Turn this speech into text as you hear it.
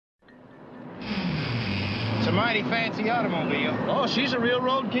a mighty fancy automobile. Oh, she's a real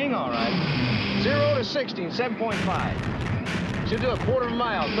road king, all right. 0 to 60 in 7.5. She'll do a quarter of a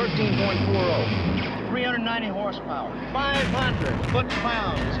mile, 13.40. 390 horsepower, 500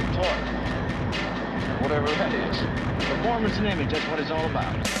 foot-pounds of torque. Whatever that is. Performance and image, that's what it's all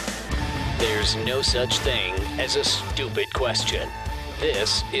about. There's no such thing as a stupid question.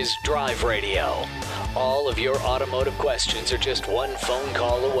 This is Drive Radio. All of your automotive questions are just one phone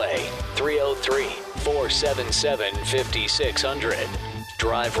call away. 303-477-5600.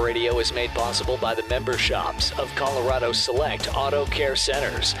 Drive Radio is made possible by the member shops of Colorado Select Auto Care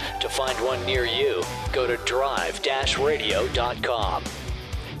Centers. To find one near you, go to drive-radio.com.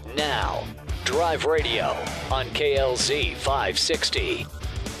 Now, Drive Radio on KLZ 560.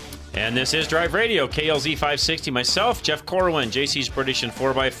 And this is Drive Radio, KLZ 560. Myself, Jeff Corwin, JC's British and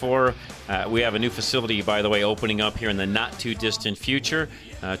 4x4. We have a new facility, by the way, opening up here in the not-too-distant future.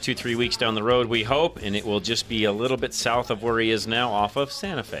 2-3 weeks down the road, we hope, and it will just be a little bit south of where he is now, off of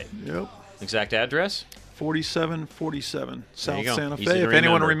Santa Fe. Yep. Exact address? 4747 South Santa Easy Fe. to If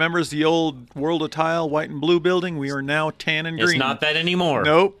anyone remember. remembers the old World of Tile white and blue building, we are now tan and green. It's not that anymore.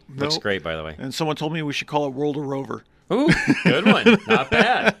 Nope. Looks great, by the way. And someone told me we should call it World of Rover. Ooh, good one. Not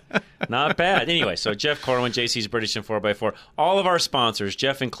bad. Not bad. Anyway, so Jeff Corwin, JC's British and 4x4. All of our sponsors,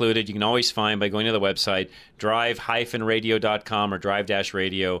 Jeff included, you can always find by going to the website, drive-radio.com or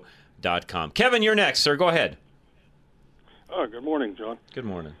drive-radio.com. Kevin, you're next, sir. Go ahead. Good morning, John. Good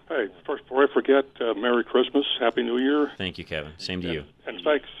morning. Hey, first, before I forget, Merry Christmas, Happy New Year. Thank you, Kevin. Same to you. And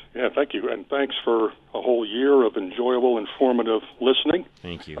thanks. Yeah, thank you. And thanks for a whole year of enjoyable, informative listening.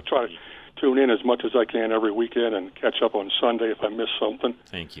 Thank you. I try to tune in as much as I can every weekend and catch up on Sunday if I miss something.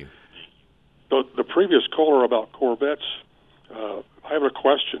 Thank you. The previous caller about Corvettes, I have a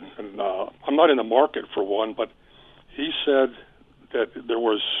question, and I'm not in the market for one, but he said that there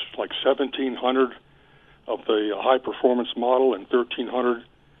was like 1,700 of the high-performance model and 1,300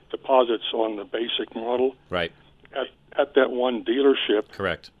 deposits on the basic model. Right. At that one dealership.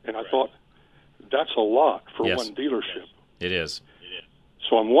 Correct. And I thought, that's a lot for Yes. one dealership. It is.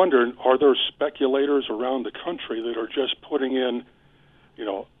 So I'm wondering, are there speculators around the country that are just putting in,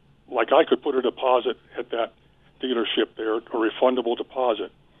 like I could put a deposit at that dealership there, a refundable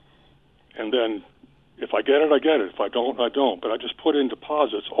deposit, and then if I get it, I get it. If I don't, I don't. But I just put in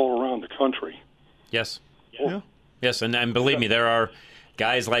deposits all around the country. Yes. Yeah. Yes, and believe me, there are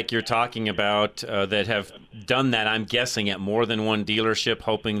guys like you're talking about that have done that, I'm guessing, at more than one dealership,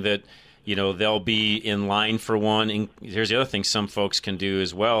 hoping that they'll be in line for one. And here's the other thing some folks can do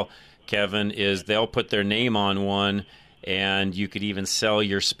as well, Kevin, is they'll put their name on one, and you could even sell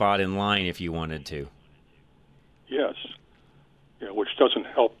your spot in line if you wanted to. Yes. Yeah, which doesn't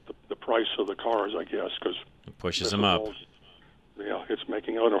help the price of the cars, I guess, because it pushes them up. Yeah, it's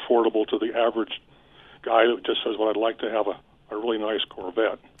making it unaffordable to the average guy that just says, well, I'd like to have a really nice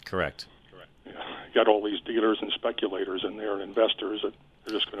Corvette. Correct. Yeah, you got all these dealers and speculators in there and investors that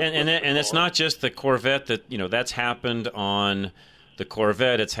are just going to... And it's not just the Corvette that's happened on the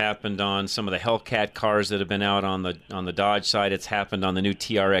Corvette. It's happened on some of the Hellcat cars that have been out on the Dodge side. It's happened on the new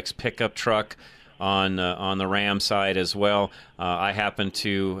TRX pickup truck on the Ram side as well. I happen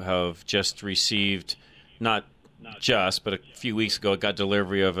to have just received, not just, but a few weeks ago, got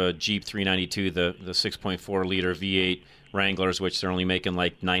delivery of a Jeep 392, the 6.4-liter V8 Wranglers, which they're only making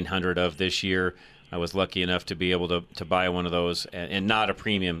like 900 of this year. I was lucky enough to be able to buy one of those, and not a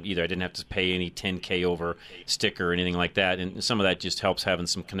premium either. I didn't have to pay any 10K over sticker or anything like that, and some of that just helps having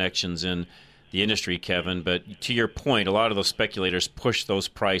some connections in the industry, Kevin. But to your point, a lot of those speculators push those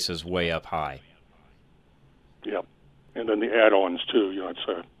prices way up high. Yep. And then the add-ons, too.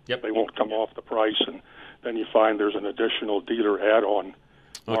 They won't come off the price, and then you find there's an additional dealer add-on.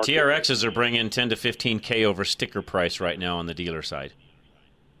 Well, TRXs are bringing 10 to 15K over sticker price right now on the dealer side.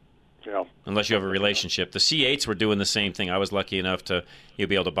 Yeah. Unless you have a relationship. The C8s were doing the same thing. I was lucky enough to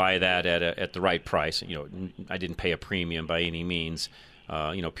be able to buy that at the right price. I didn't pay a premium by any means.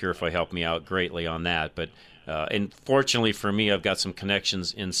 Purify helped me out greatly on that. But and fortunately for me, I've got some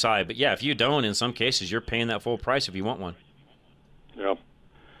connections inside. But yeah, if you don't, in some cases, you're paying that full price if you want one. Yeah.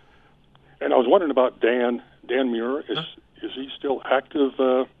 And I was wondering about Dan Muir. Is he still active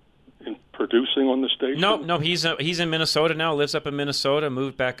in producing on the station? No, he's in Minnesota now. Lives up in Minnesota.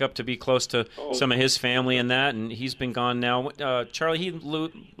 Moved back up to be close to some of his family and that, and he's been gone now. Charlie, he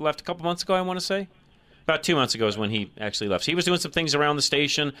left a couple months ago, I want to say. About 2 months ago is when he actually left. So he was doing some things around the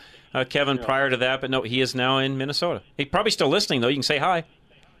station, Kevin, prior to that, but no, he is now in Minnesota. He's probably still listening, though. You can say hi.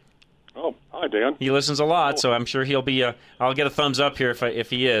 Oh, hi. Hi, Dan. He listens a lot, so I'm sure he'll be. I'll get a thumbs up here if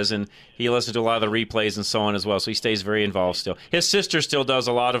he is, and he listens to a lot of the replays and so on as well. So he stays very involved still. His sister still does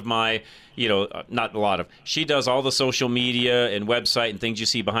a lot of my, not a lot of. She does all the social media and website and things you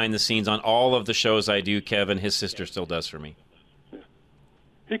see behind the scenes on all of the shows I do. Kevin, his sister still does for me.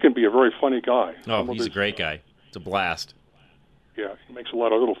 He can be a very funny guy. Oh, he's a great guy. It's a blast. Yeah, he makes a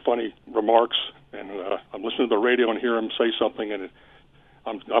lot of little funny remarks, and I'm listening to the radio and hear him say something, and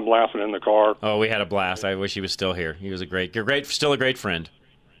I'm laughing in the car. Oh, we had a blast. I wish he was still here. He was still a great friend.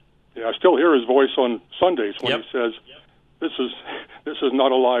 Yeah, I still hear his voice on Sundays when he says, "This is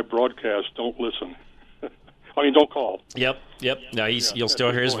not a live broadcast. Don't listen." I mean, don't call. Yep. No, you'll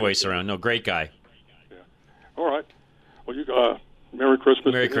still hear his voice around. No, great guy. Yeah. All right. Well, you Merry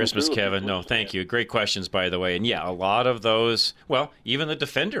Christmas. Merry Christmas, Kevin. No, thank you. Great questions, by the way. And yeah, a lot of those, well, even the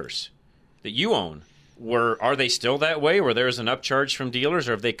Defenders that you own, are they still that way, where there's an upcharge from dealers,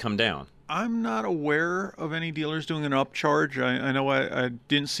 or have they come down? I'm not aware of any dealers doing an upcharge. I know I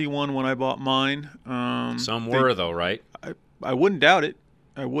didn't see one when I bought mine. Some were, though, right? I wouldn't doubt it.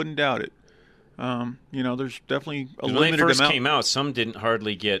 There's definitely a limited amount. When they first came out, some didn't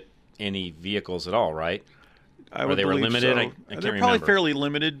hardly get any vehicles at all, right? Or they were limited. So. I can't They're remember. probably fairly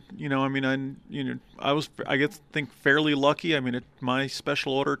limited. I was fairly lucky. I mean, my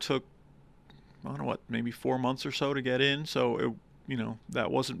special order took, I don't know what, maybe 4 months or so to get in. So that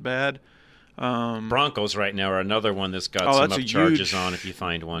wasn't bad. Broncos right now are another one that's got some upcharges on if you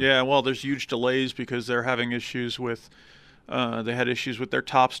find one. Yeah, well, there's huge delays because they're having issues with. They had issues with their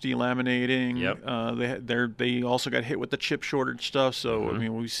tops delaminating. Yep. They also got hit with the chip shortage stuff. So I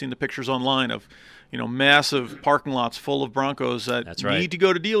mean, we've seen the pictures online of massive parking lots full of Broncos that need to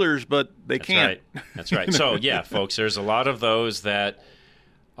go to dealers, but they can't. Right. That's right. So yeah, folks, there's a lot of those that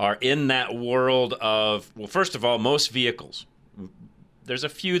are in that world of, well, first of all, most vehicles. There's a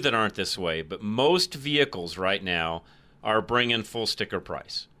few that aren't this way, but most vehicles right now are bringing full sticker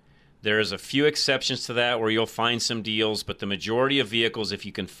price. There's a few exceptions to that where you'll find some deals, but the majority of vehicles, if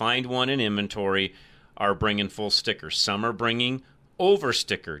you can find one in inventory, are bringing full sticker. Some are bringing over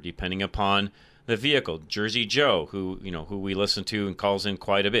sticker, depending upon the vehicle. Jersey Joe, who we listen to and calls in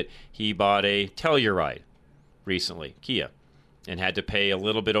quite a bit, he bought a Telluride recently, Kia, and had to pay a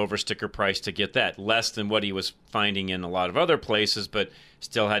little bit over sticker price to get that. Less than what he was finding in a lot of other places, but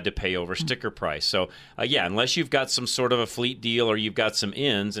still had to pay over sticker price. So, unless you've got some sort of a fleet deal or you've got some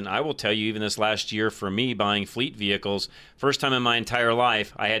ins, and I will tell you, even this last year for me buying fleet vehicles, first time in my entire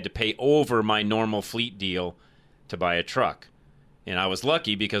life, I had to pay over my normal fleet deal to buy a truck. And I was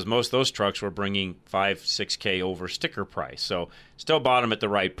lucky because most of those trucks were bringing $5-6K over sticker price. So still bought them at the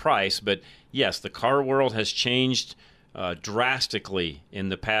right price. But yes, the car world has changed drastically in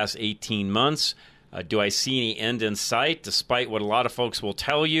the past 18 months. Do I see any end in sight, despite what a lot of folks will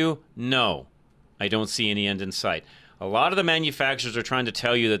tell you? No, I don't see any end in sight. A lot of the manufacturers are trying to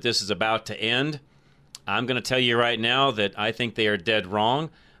tell you that this is about to end. I'm going to tell you right now that I think they are dead wrong.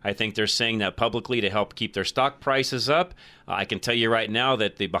 I think they're saying that publicly to help keep their stock prices up. I can tell you right now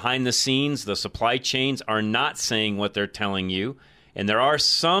that the behind the scenes, the supply chains are not saying what they're telling you. And there are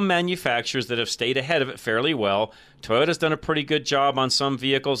some manufacturers that have stayed ahead of it fairly well. Toyota's done a pretty good job on some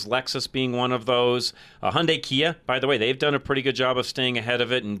vehicles, Lexus being one of those. Hyundai, Kia, by the way, they've done a pretty good job of staying ahead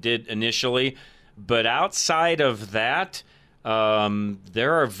of it and did initially. But outside of that,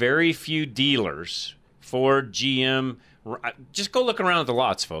 there are very few dealers, Ford, GM. Just go look around at the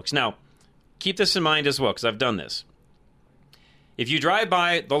lots, folks. Now, keep this in mind as well, because I've done this. If you drive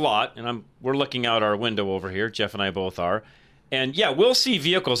by the lot, and we're looking out our window over here, Jeff and I both are, and yeah, we'll see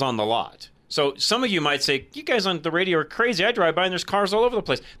vehicles on the lot. So some of you might say, you guys on the radio are crazy. I drive by and there's cars all over the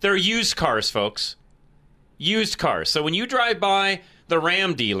place. They're used cars, folks. Used cars. So when you drive by the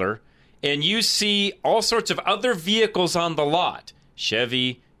Ram dealer and you see all sorts of other vehicles on the lot,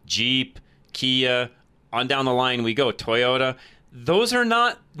 Chevy, Jeep, Kia, on down the line we go, Toyota, those are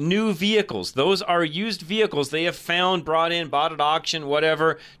not new vehicles. Those are used vehicles they have found, brought in, bought at auction,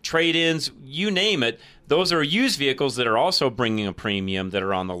 whatever, trade-ins, you name it. Those are used vehicles that are also bringing a premium that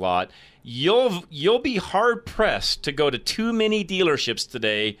are on the lot. You'll be hard-pressed to go to too many dealerships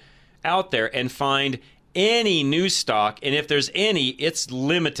today out there and find any new stock, and if there's any, it's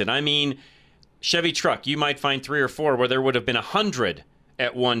limited. I mean, Chevy truck, you might find 3 or 4 where there would have been 100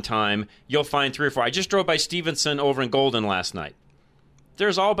 at one time. You'll find 3 or 4. I just drove by Stevenson over in Golden last night.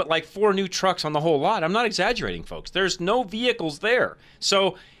 There's all but like 4 new trucks on the whole lot. I'm not exaggerating, folks. There's no vehicles there.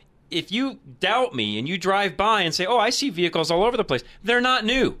 So if you doubt me and you drive by and say, oh, I see vehicles all over the place, they're not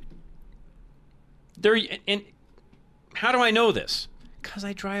new. And how do I know this? Because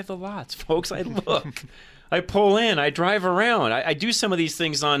I drive the lots, folks. I look. I pull in, I drive around. I do some of these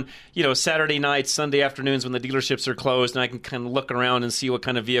things on, Saturday nights, Sunday afternoons when the dealerships are closed, and I can kind of look around and see what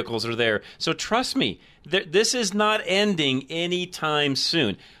kind of vehicles are there. So trust me, this is not ending anytime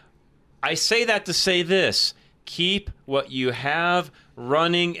soon. I say that to say this. Keep what you have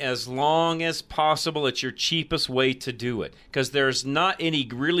running as long as possible. It's your cheapest way to do it, because there's not any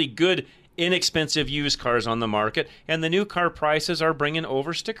really good inexpensive used cars on the market, and the new car prices are bringing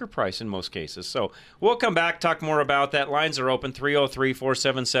over sticker price in most cases. So we'll come back, talk more about that. Lines are open,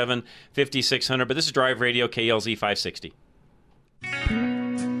 303-477-5600. But this is Drive Radio, KLZ 560.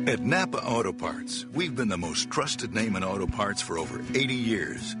 At Napa Auto Parts, we've been the most trusted name in auto parts for over 80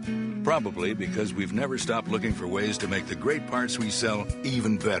 years. Probably because we've never stopped looking for ways to make the great parts we sell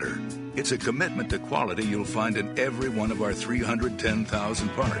even better. It's a commitment to quality you'll find in every one of our 310,000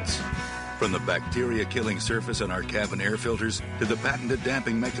 parts. From the bacteria-killing surface on our cabin air filters, to the patented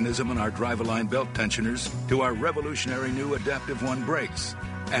damping mechanism on our drive-a-line belt tensioners, to our revolutionary new Adaptive One brakes.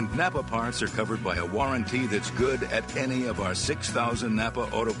 And Napa parts are covered by a warranty that's good at any of our 6,000 Napa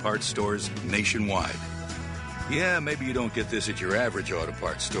Auto Parts stores nationwide. Yeah, maybe you don't get this at your average auto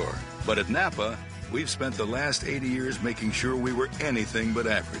parts store, but at Napa, we've spent the last 80 years making sure we were anything but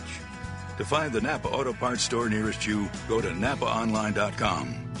average. To find the Napa Auto Parts store nearest you, go to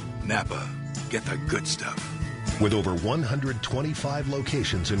NapaOnline.com. Napa, get the good stuff. With over 125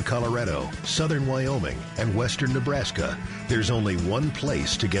 locations in Colorado, southern Wyoming, and western Nebraska, there's only one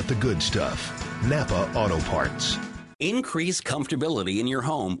place to get the good stuff. Napa Auto Parts. Increase comfortability in your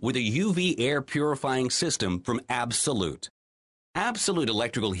home with a UV air purifying system from Absolute. Absolute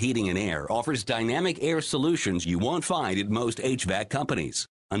Electrical Heating and Air offers dynamic air solutions you won't find at most HVAC companies.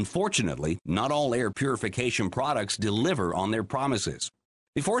 Unfortunately, not all air purification products deliver on their promises.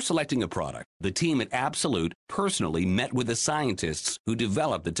 Before selecting a product, the team at Absolute personally met with the scientists who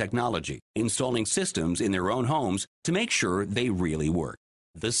developed the technology, installing systems in their own homes to make sure they really work.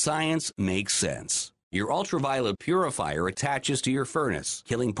 The science makes sense. Your ultraviolet purifier attaches to your furnace,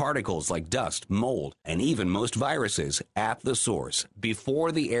 killing particles like dust, mold, and even most viruses at the source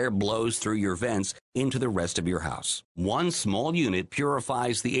before the air blows through your vents into the rest of your house. One small unit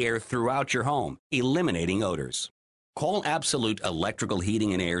purifies the air throughout your home, eliminating odors. Call Absolute Electrical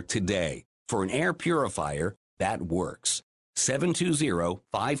Heating and Air today for an air purifier that works.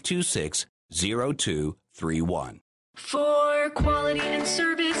 720-526-0231. For quality and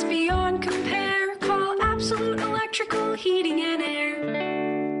service beyond compare, call Absolute Electrical Heating and Air.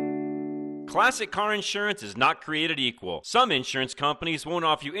 Classic car insurance is not created equal. Some insurance companies won't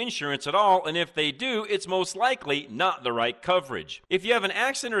offer you insurance at all, and if they do, it's most likely not the right coverage. If you have an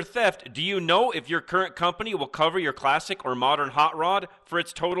accident or theft, do you know if your current company will cover your classic or modern hot rod for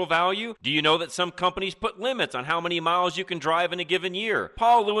its total value? Do you know that some companies put limits on how many miles you can drive in a given year?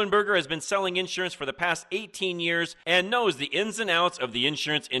 Paul Leuenberger has been selling insurance for the past 18 years and knows the ins and outs of the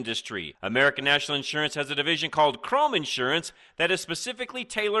insurance industry. American National Insurance has a division called Chrome Insurance that is specifically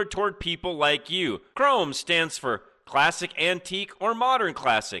tailored toward people like you. Chrome stands for classic, antique, or modern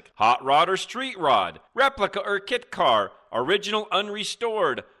classic, hot rod or street rod, replica or kit car, original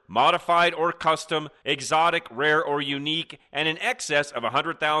unrestored, modified or custom, exotic, rare, or unique, and in excess of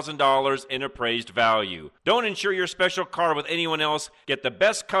 $100,000 in appraised value. Don't insure your special car with anyone else. Get the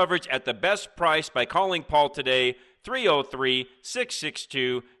best coverage at the best price by calling Paul today,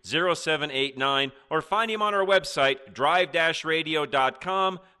 303-662-0789, or find him on our website,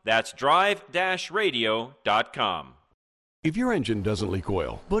 drive-radio.com. That's drive-radio.com. If your engine doesn't leak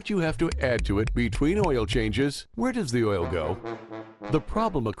oil, but you have to add to it between oil changes, where does the oil go? The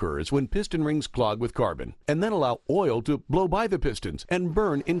problem occurs when piston rings clog with carbon and then allow oil to blow by the pistons and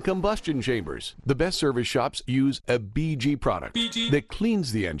burn in combustion chambers. The best service shops use a BG product that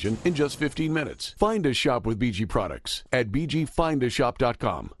cleans the engine in just 15 minutes. Find a shop with BG products at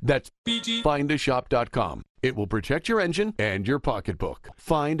bgfindashop.com. That's bgfindashop.com. It will protect your engine and your pocketbook.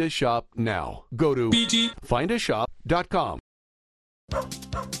 Find a shop now. Go to bgfindashop.com.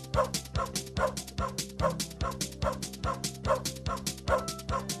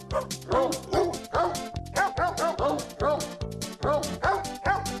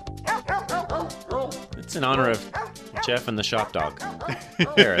 It's in honor of Jeff and the shop dog,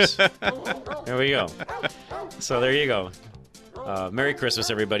 Harris. There we go. So there you go. Merry Christmas,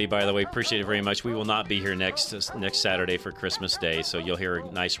 everybody, by the way. Appreciate it very much. We will not be here next Saturday for Christmas Day, so you'll hear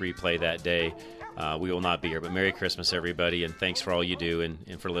a nice replay that day. We will not be here, but Merry Christmas, everybody, and thanks for all you do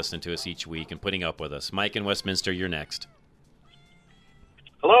and for listening to us each week and putting up with us. Mike in Westminster, you're next.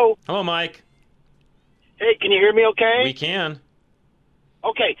 Hello? Hello, Mike. Hey, can you hear me okay? We can.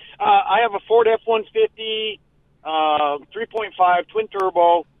 Okay. I have a Ford F-150, 3.5, twin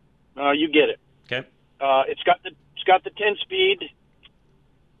turbo. You get it. Okay. It's got the 10-speed.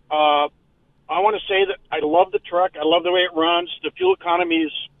 I want to say that I love the truck. I love the way it runs. The fuel economy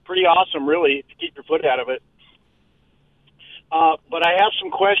is pretty awesome, really, if you keep your foot out of it. But I have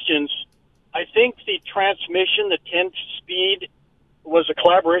some questions. I think the transmission, the 10-speed, was a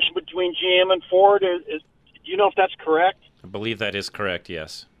collaboration between GM and Ford. Do you know if that's correct? I believe that is correct,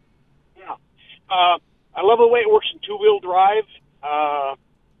 yes. Yeah. I love the way it works in two-wheel drive. I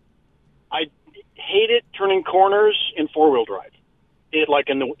hate it turning corners in four-wheel drive, like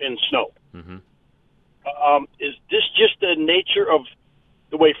in snow. Mm-hmm. Is this just the nature of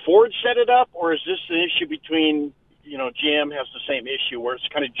the way Ford set it up, or is this an issue between, GM has the same issue where it's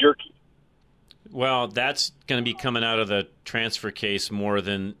kind of jerky? Well, that's going to be coming out of the transfer case more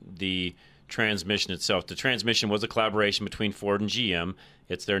than the transmission itself. The transmission was a collaboration between Ford and GM.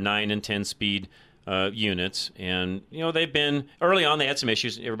 It's their 9 and 10 speed units, and they've been early on. They had some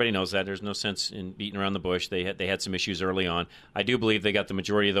issues. Everybody knows that. There's no sense in beating around the bush. They had some issues early on. I do believe they got the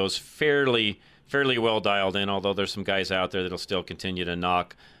majority of those fairly well dialed in. Although there's some guys out there that'll still continue to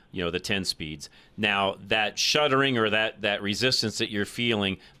knock the 10 speeds. Now, that shuddering or that resistance that you're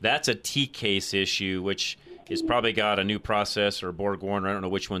feeling, that's a T-case issue, which is probably got a new process or Borg Warner. I don't know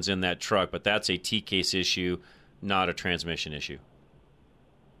which one's in that truck, but that's a T-case issue, not a transmission issue.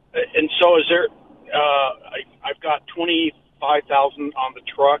 And so is there, I've got 25,000 on the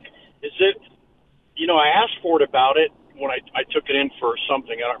truck. Is it, I asked Ford about it when I took it in for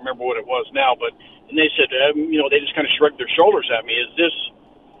something. I don't remember what it was now, and they said, they just kind of shrugged their shoulders at me. Is this,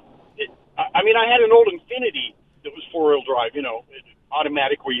 I had an old Infiniti that was four-wheel drive,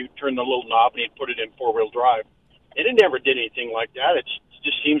 automatic where you turn the little knob and you put it in four-wheel drive. And it never did anything like that. It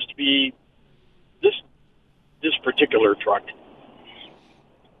just seems to be this particular truck.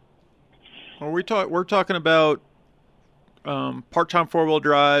 Well, we're talking about part-time four-wheel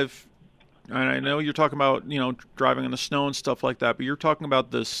drive, and I know you're talking about driving in the snow and stuff like that. But you're talking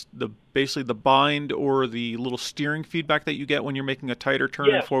about basically the bind or the little steering feedback that you get when you're making a tighter turn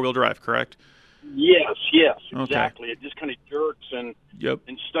in four-wheel drive, correct? Yes, exactly. Okay. It just kind of jerks and Yep.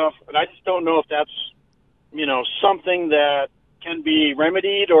 and stuff. And I just don't know if that's something that can be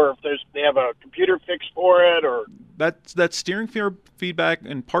remedied, or if they have a computer fix for it, or that steering feedback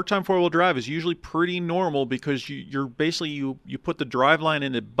in part-time four-wheel drive is usually pretty normal because you're basically you put the driveline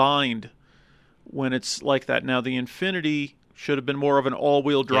in a bind when it's like that. Now the Infiniti should have been more of an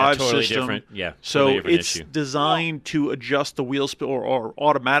all-wheel drive totally system. Different. Yeah, so totally different it's issue. designed to adjust the wheel speed or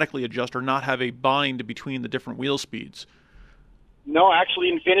automatically adjust or not have a bind between the different wheel speeds. No,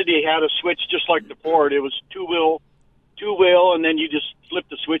 actually, Infiniti had a switch just like the Ford. It was two-wheel, and then you just flip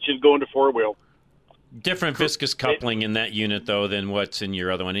the switch and go into four-wheel. Different viscous coupling in that unit, though, than what's in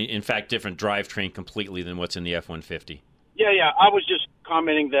your other one. In fact, different drivetrain completely than what's in the F-150. Yeah. I was just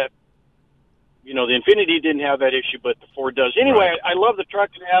commenting that, the Infiniti didn't have that issue, but the Ford does. Anyway, Right. I love the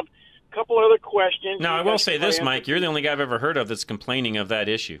truck and I have a couple other questions. Now, I will say this, Mike. You're the only guy I've ever heard of that's complaining of that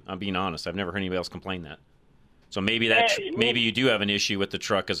issue. I'm being honest. I've never heard anybody else complain that. So maybe maybe you do have an issue with the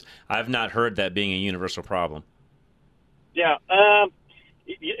truck, because I've not heard that being a universal problem. Yeah,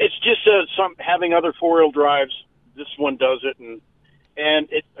 it's just having other four-wheel drives. This one does it, and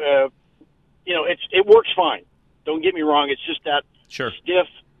it it works fine. Don't get me wrong. It's just that stiff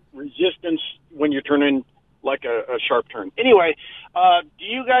resistance when you're turning like a sharp turn. Anyway, do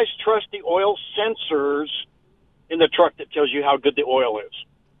you guys trust the oil sensors in the truck that tells you how good the oil is?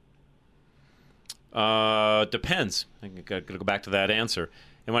 Depends. I'm going to go back to that answer.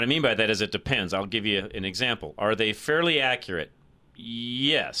 And what I mean by that is it depends. I'll give you an example. Are they fairly accurate?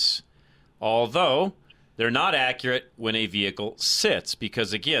 Yes. Although they're not accurate when a vehicle sits,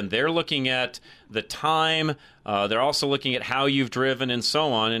 because, again, they're looking at the time. They're also looking at how you've driven and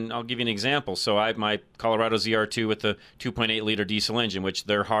so on. And I'll give you an example. So I have my Colorado ZR2 with the 2.8-liter diesel engine, which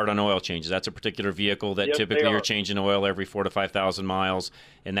they're hard on oil changes. That's a particular vehicle that typically you're changing oil every 4,000 to 5,000 miles,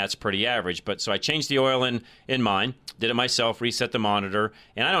 and that's pretty average. But so I changed the oil in mine, did it myself, reset the monitor,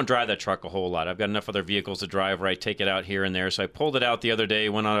 and I don't drive that truck a whole lot. I've got enough other vehicles to drive where I take it out here and there. So I pulled it out the other day,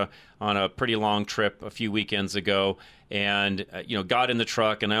 went on a pretty long trip a few weekends ago, and got in the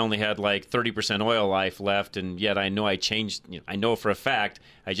truck, and I only had like 30% oil life left, and yet I know I changed. I know for a fact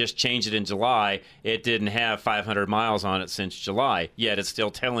I just changed it in July. It didn't have 500 miles on it since July, yet it's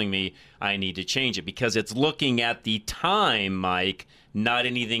still telling me I need to change it because it's looking at the time, Mike, not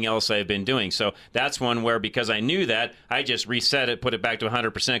anything else I've been doing. So that's one where, because I knew that, I just reset it, put it back to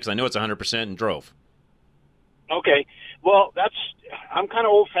 100% because I know it's 100% and drove. Okay. Well, I'm kind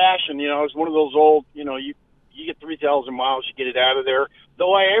of old-fashioned. It's one of those old, you get 3,000 miles, you get it out of there.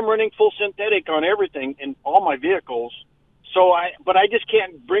 Though I am running full synthetic on everything in all my vehicles, But I just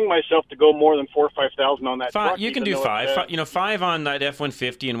can't bring myself to go more than 4,000 or 5,000 on that truck. You can do 5. 5 on that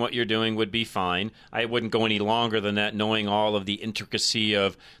F-150 and what you're doing would be fine. I wouldn't go any longer than that, knowing all of the intricacy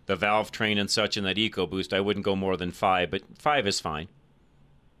of the valve train and such in that EcoBoost. I wouldn't go more than 5, but 5 is fine.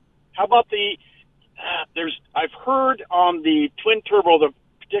 How about I've heard on the twin turbo, the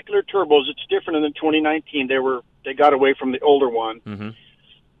particular turbos, it's different in the 2019. They got away from the older one. Mm-hmm.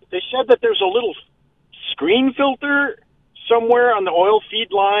 They said that there's a little screen filter somewhere on the oil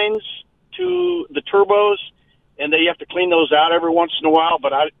feed lines to the turbos, and you have to clean those out every once in a while,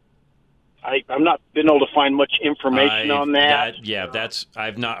 but I'm not been able to find much information on that.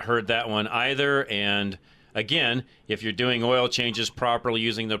 I've not heard that one either. And again, if you're doing oil changes properly,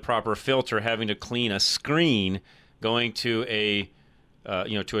 using the proper filter, having to clean a screen going to a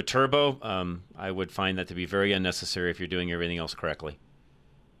turbo, I would find that to be very unnecessary if you're doing everything else correctly.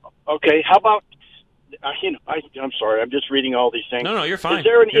 Okay, how about? I'm sorry, I'm just reading all these things. No, you're fine. Is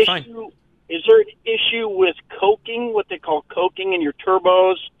there an issue? Fine. Is there an issue with coking, what they call coking in your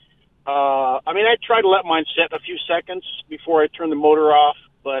turbos? I try to let mine set a few seconds before I turn the motor off,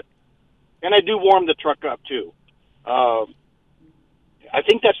 and I do warm the truck up too. I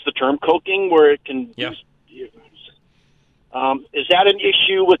think that's the term, coking, where it can. Yeah. Is that an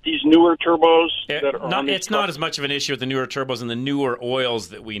issue with these newer turbos? It's not as much of an issue with the newer turbos and the newer oils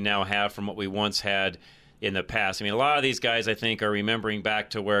that we now have from what we once had in the past. I mean, a lot of these guys, I think, are remembering back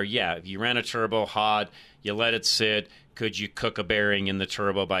to where, if you ran a turbo hot, you let it sit, could you cook a bearing in the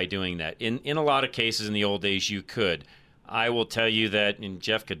turbo by doing that? In a lot of cases in the old days, you could. I will tell you that, and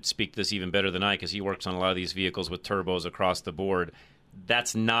Jeff could speak this even better than I because he works on a lot of these vehicles with turbos across the board.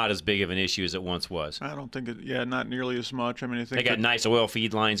 That's not as big of an issue as it once was. I don't think not nearly as much. I mean, I think they got nice oil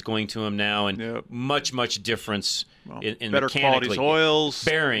feed lines going to them now, and much difference in better quality oils,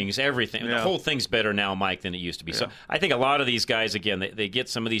 bearings, everything. Yeah. The whole thing's better now, Mike, than it used to be. Yeah. So I think a lot of these guys, again, they get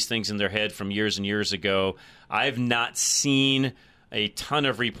some of these things in their head from years and years ago. I've not seen a ton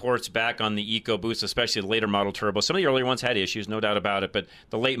of reports back on the EcoBoost, especially the later model turbo. Some of the earlier ones had issues, no doubt about it, but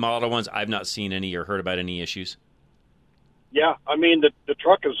the late model ones, I've not seen any or heard about any issues. Yeah, I mean, the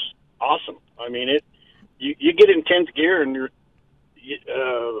truck is awesome. I mean, you get in 10th gear and you're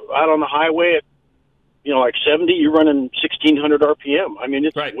out on the highway at, like 70, you're running 1,600 RPM. I mean,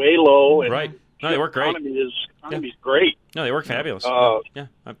 it's way low. And right. No, they work great. Economy is great. No, they work fabulous. I've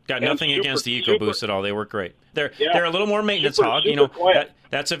got nothing against the EcoBoost at all. They work great. They're a little more maintenance hog.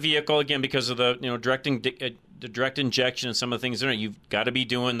 That's a vehicle, again, because of the the direct injection and some of the things in it. You've got to be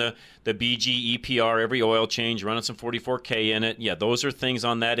doing the BG EPR every oil change, running some 44K in it. Yeah, those are things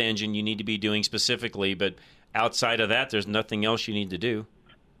on that engine you need to be doing specifically. But outside of that, there's nothing else you need to do.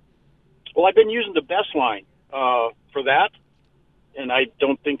 Well, I've been using the Best line for that. And I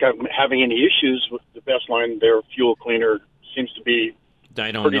don't think I'm having any issues with the Best line. Their fuel cleaner seems to be.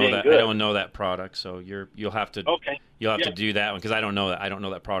 I don't know that. Good. I don't know that product, so you'll have to. Okay. You'll have to do that one because I don't know that. I don't know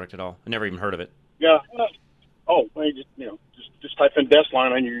that product at all. I never even heard of it. Yeah. Just type in Best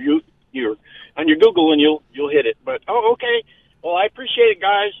line on your Google and you'll hit it. But okay. Well, I appreciate it,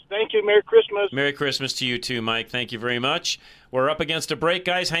 guys. Thank you. Merry Christmas. Merry Christmas to you too, Mike. Thank you very much. We're up against a break,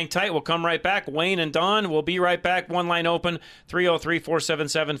 guys. Hang tight. We'll come right back. Wayne and Don will be right back. One line open,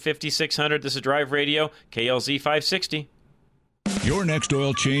 303-477-5600. This is Drive Radio, KLZ 560. Your next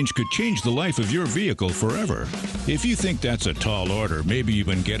oil change could change the life of your vehicle forever. If you think that's a tall order, maybe you've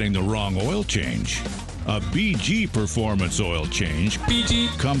been getting the wrong oil change. A BG Performance oil change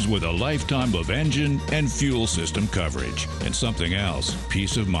comes with a lifetime of engine and fuel system coverage. And something else,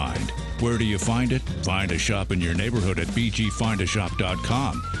 peace of mind. Where do you find it? Find a shop in your neighborhood at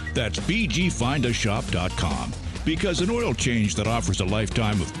bgfindashop.com. That's bgfindashop.com. Because an oil change that offers a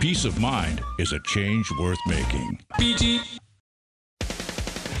lifetime of peace of mind is a change worth making. BG.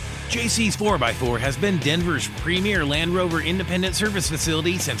 JC's 4x4 has been Denver's premier Land Rover independent service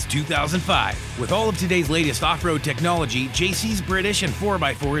facility since 2005. With all of today's latest off-road technology, JC's British and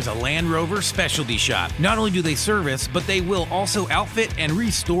 4x4 is a Land Rover specialty shop. Not only do they service, but they will also outfit and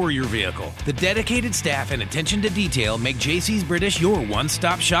restore your vehicle. The dedicated staff and attention to detail make JC's British your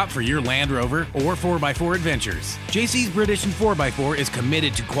one-stop shop for your Land Rover or 4x4 adventures. JC's British and 4x4 is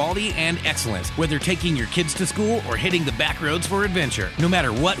committed to quality and excellence, whether taking your kids to school or hitting the back roads for adventure. No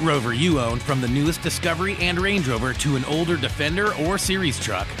matter what Rover you own, from the newest Discovery and Range Rover to an older Defender or Series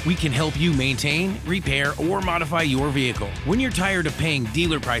truck, we can help you maintain, repair, or modify your vehicle. When you're tired of paying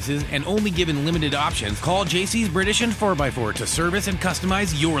dealer prices and only given limited options, call JC's British and 4x4 to service and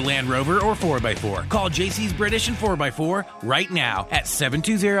customize your Land Rover or 4x4. Call JC's British and 4x4 right now at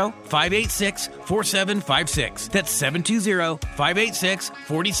 720-586-4756. That's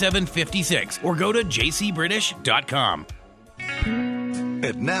 720-586-4756. Or go to jcbritish.com.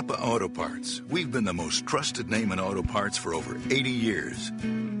 At Napa Auto Parts, we've been the most trusted name in auto parts for over 80 years.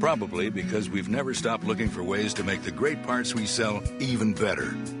 Probably because we've never stopped looking for ways to make the great parts we sell even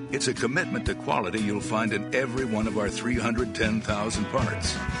better. It's a commitment to quality you'll find in every one of our 310,000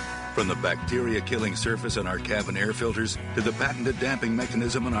 parts. From the bacteria-killing surface on our cabin air filters, to the patented damping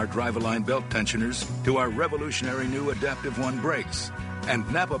mechanism on our drive-align belt tensioners, to our revolutionary new Adaptive One brakes. And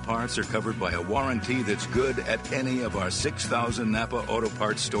Napa parts are covered by a warranty that's good at any of our 6,000 Napa Auto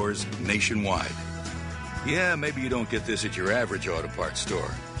Parts stores nationwide. Yeah, maybe you don't get this at your average auto parts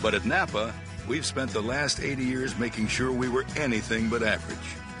store, but at Napa, we've spent the last 80 years making sure we were anything but average.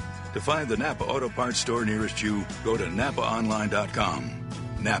 To find the Napa Auto Parts store nearest you, go to NapaOnline.com.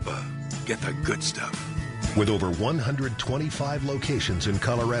 Napa, get the good stuff. With over 125 locations in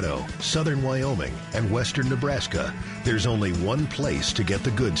Colorado, southern Wyoming, and western Nebraska, there's only one place to get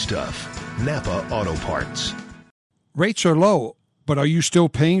the good stuff. Napa Auto Parts. Rates are low, but are you still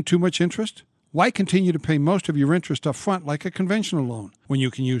paying too much interest? Why continue to pay most of your interest up front like a conventional loan when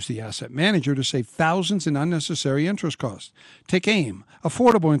you can use the Asset Manager to save thousands in unnecessary interest costs? Take AIM,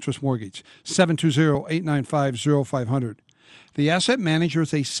 Affordable Interest Mortgage, 720-895-0500. The Asset Manager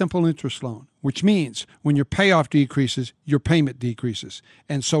is a simple interest loan, which means when your payoff decreases, your payment decreases,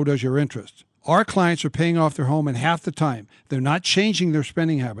 and so does your interest. Our clients are paying off their home in half the time. They're not changing their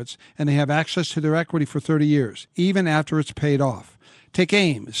spending habits, and they have access to their equity for 30 years, even after it's paid off. Take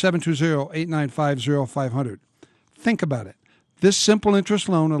AIM, 720-895-0500. Think about it. This simple interest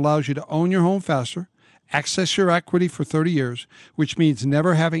loan allows you to own your home faster, access your equity for 30 years, which means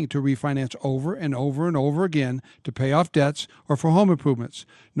never having to refinance over and over and over again to pay off debts or for home improvements.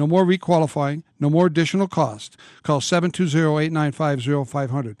 No more requalifying, no more additional cost. Call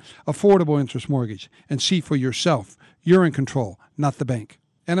 720-895-0500. Affordable Interest Mortgage, and see for yourself. You're in control, not the bank.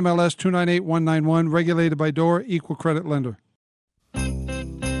 NMLS 298191, regulated by DORA, equal credit lender.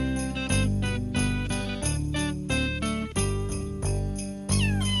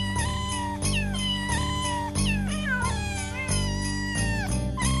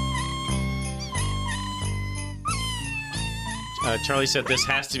 Charlie said this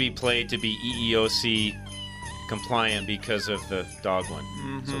has to be played to be EEOC compliant because of the dog one.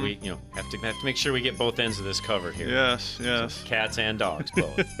 Mm-hmm. So we, have to make sure we get both ends of this covered here. Yes. So cats and dogs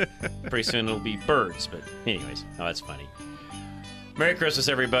both. Pretty soon it'll be birds, but anyways, that's funny. Merry Christmas,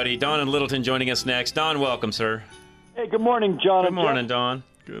 everybody. Don in Littleton joining us next. Don, welcome, sir. Hey, good morning, John. Good morning, Don.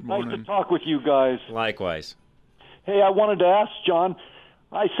 Good morning. Nice to talk with you guys. Likewise. Hey, I wanted to ask, John,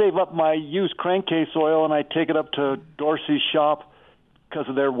 I save up my used crankcase oil and I take it up to Dorsey's shop because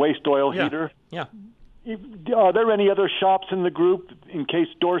of their waste oil heater. Yeah. Are there any other shops in the group in case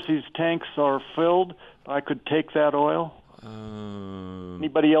Dorsey's tanks are filled? I could take that oil.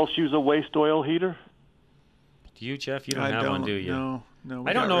 Anybody else use a waste oil heater? Do you, Jeff? You don't have one, do you? No.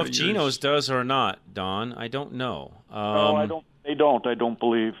 I don't know if Geno's does or not, Don. I don't know. No, I don't. They don't. I don't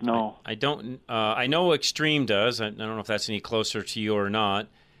believe. No. I don't. I know Extreme does. I don't know if that's any closer to you or not.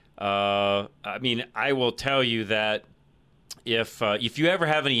 I mean, I will tell you that if you ever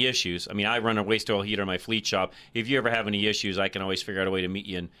have any issues, I mean, I run a waste oil heater in my fleet shop. If you ever have any issues, I can always figure out a way to meet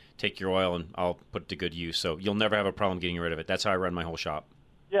you and take your oil, and I'll put it to good use. So you'll never have a problem getting rid of it. That's how I run my whole shop.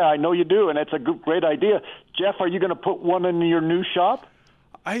 Yeah, I know you do, and it's a great idea. Jeff, are you going to put one in your new shop?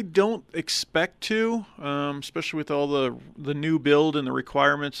 I don't expect to, especially with all the new build and the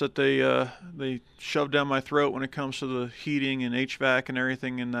requirements that they shove down my throat when it comes to the heating and HVAC and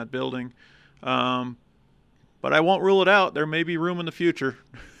everything in that building. But I won't rule it out. There may be room in the future.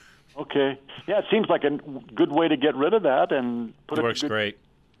 Okay. Yeah, it seems like a good way to get rid of that and put it. Works great.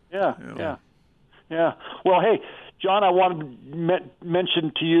 Yeah. Well, hey, John, I wanted to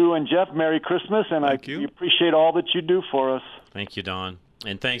mention to you and Jeff, Merry Christmas, and we appreciate all that you do for us. Thank you, Don.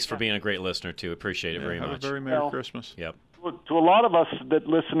 And thanks for being a great listener, too. Appreciate it very much. Have a very Merry Christmas. Yep. To a lot of us that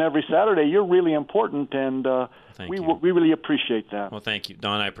listen every Saturday, you're really important, and we really appreciate that. Well, thank you,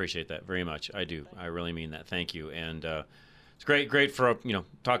 Don. I appreciate that very much. I do. I really mean that. Thank you. And it's great for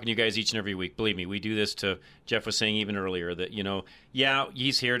talking to you guys each and every week. Believe me, we do this to. Jeff was saying even earlier that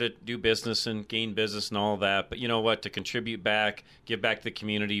he's here to do business and gain business and all that, but you know what? To contribute back, give back to the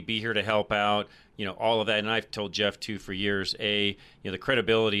community, be here to help out. All of that. And I've told Jeff, too, for years, the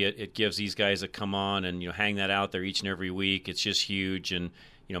credibility it gives these guys that come on and, hang that out there each and every week. It's just huge. And,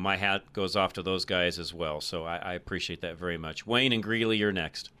 my hat goes off to those guys as well. So I appreciate that very much. Wayne and Greeley, you're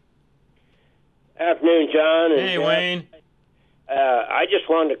next. Afternoon, John. Hey, Wayne. I just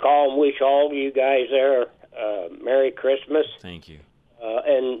wanted to call and wish all of you guys there Merry Christmas. Thank you.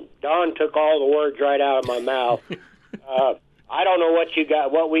 And Don took all the words right out of my mouth. I don't know what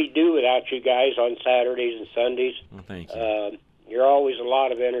we do without you guys on Saturdays and Sundays. Well, thank you. You're always a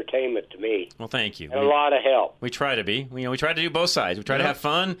lot of entertainment to me. Well, thank you. And a lot of help. We try to be. We try to do both sides. We try to have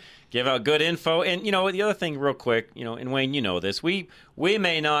fun, give out good info. And, the other thing real quick, and Wayne, you know this, we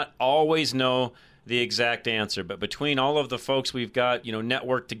may not always know the exact answer, but between all of the folks we've got,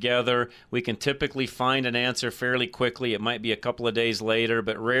 networked together, we can typically find an answer fairly quickly. It might be a couple of days later,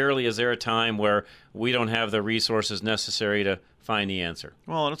 but rarely is there a time where we don't have the resources necessary to find the answer.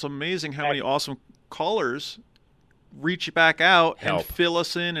 Well, and it's amazing how many awesome callers reach back out and fill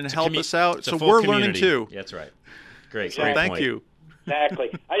us in and help us out. So we're learning too. That's right. Great. So thank you. Exactly.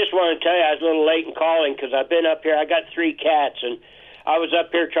 I just want to tell you, I was a little late in calling because I've been up here. I got 3 cats, and I was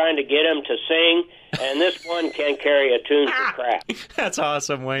up here trying to get them to sing, and this one can't carry a tune for crap. That's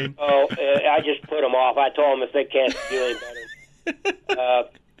awesome, Wayne. So I just put them off. I told them if they can't do any better.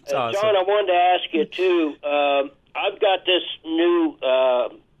 Awesome. John, I wanted to ask you, too. I've got this new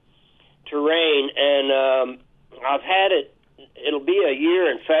terrain, and I've had it. It'll be a year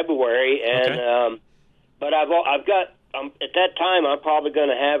in February, and but I've got at that time I'm probably going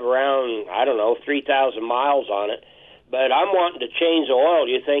to have around 3,000 miles on it. But I'm wanting to change the oil.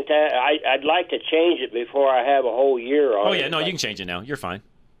 Do you think that I'd like to change it before I have a whole year on it? Oh yeah, no, you can change it now. You're fine.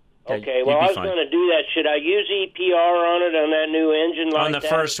 Okay, well I was going to do that. Should I use EPR on it on that new engine like on the that?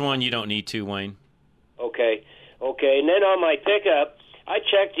 first one, you don't need to, Wayne. Okay, and then on my pickup, I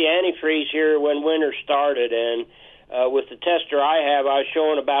checked the antifreeze here when winter started, and with the tester I have, I was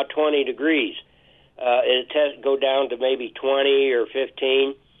showing about 20 degrees. It go down to maybe 20 or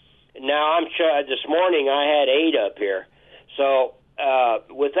 15. Now, this morning I had 8 up here. So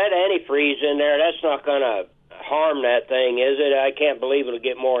with that antifreeze in there, that's not going to harm that thing, is it? I can't believe it'll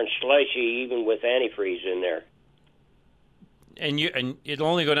get more slushy even with antifreeze in there. And it'll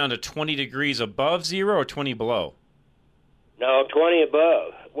only go down to 20 degrees above zero or 20 below? No, 20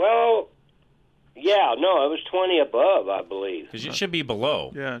 above. Well, yeah, no, it was 20 above, I believe. Because it should be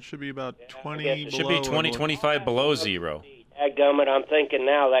below. Yeah, it should be about 20 It should be 20, 25 below zero. Dadgummit, I'm thinking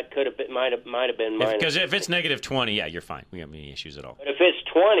now that could have been, might have been minus. Because if it's negative 20, yeah, you're fine. We don't have any issues at all. But if it's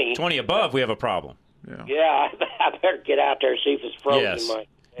 20 above, we have a problem. Yeah, I better get out there and see if it's frozen. Yes.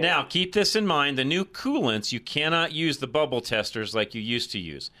 Now, keep this in mind. The new coolants, you cannot use the bubble testers like you used to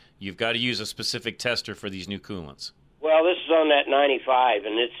use. You've got to use a specific tester for these new coolants. Well, this is on that 95,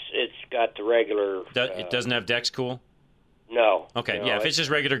 and it's got the regular... It doesn't have Dex Cool? No. Okay, no, yeah, if it's just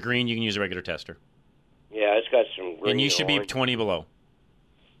regular green, you can use a regular tester. Yeah, it's got some green. And you should be 20 below.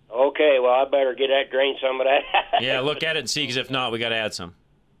 Okay, well, I better drain some of that. Yeah, look at it and see, because if not, we got to add some.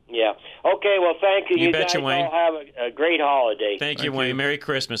 Yeah. Okay, well, thank you. You betcha, guys Wayne. all have a great holiday. Thank you, Wayne. Merry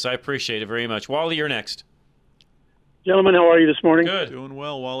Christmas. I appreciate it very much. Wally, you're next. Gentlemen, how are you this morning? Good. Doing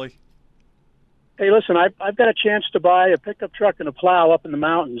well, Wally. Hey, listen, I've got a chance to buy a pickup truck and a plow up in the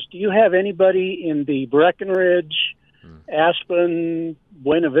mountains. Do you have anybody in the Breckenridge, Aspen,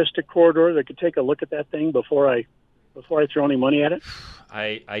 Buena Vista corridor that could take a look at that thing before I throw any money at it?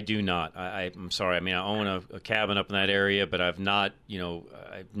 I do not. I'm sorry. I mean, I own a cabin up in that area, but I've not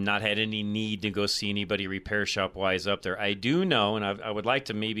had any need to go see anybody repair shop wise up there. I do know, and I would like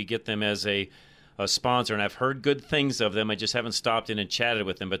to maybe get them as a sponsor, and I've heard good things of them. I just haven't stopped in and chatted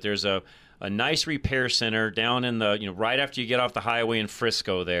with them. But there's a nice repair center down in the right after you get off the highway in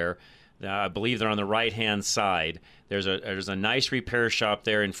Frisco there. I believe they're on the right-hand side. There's a nice repair shop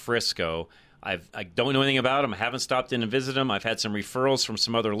there in Frisco. I don't know anything about them. I haven't stopped in and visited them. I've had some referrals from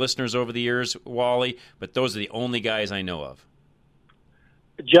some other listeners over the years, Wally, but those are the only guys I know of.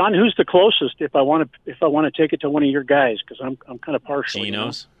 John, who's the closest if I want to take it to one of your guys? Because I'm kind of partial.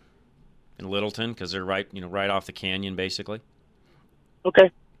 Geno's in Littleton, because they're right off the canyon, basically.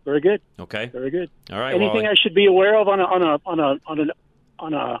 Okay, very good. Okay, very good. All right. Anything Wally. I should be aware of on an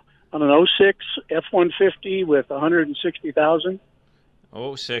 06 F-150 with 160,000?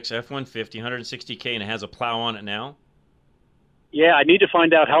 06 F-150, 160K, and it has a plow on it now? Yeah, I need to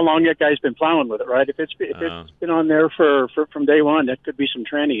find out how long that guy's been plowing with it, right? If it's been on there from day one, that could be some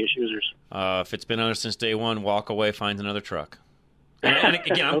tranny issues. If it's been on there since day one, walk away, find another truck. And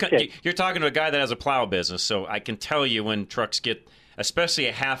again, Okay. You're talking to a guy that has a plow business, so I can tell you when trucks get, especially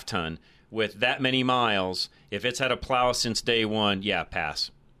a half-ton, with that many miles, if it's had a plow since day one, yeah,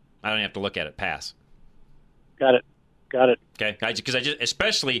 pass. I don't have to look at it, pass. Got it. Okay, because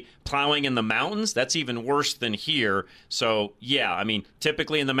especially plowing in the mountains, that's even worse than here. So, yeah, I mean,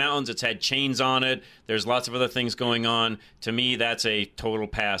 typically in the mountains, it's had chains on it. There's lots of other things going on. To me, that's a total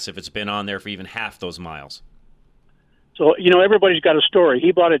pass if it's been on there for even half those miles. So, everybody's got a story.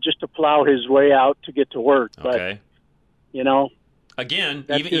 He bought it just to plow his way out to get to work. Okay. But, Again,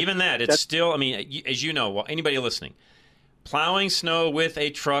 even that, it's still, I mean, as you know, anybody listening, plowing snow with a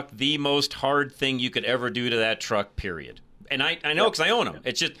truck, the most hard thing you could ever do to that truck, period. And I know because I own them.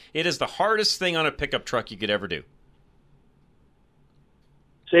 It is the hardest thing on a pickup truck you could ever do.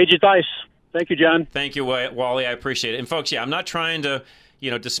 Sage advice. Thank you, John. Thank you, Wally. I appreciate it. And folks, I'm not trying to,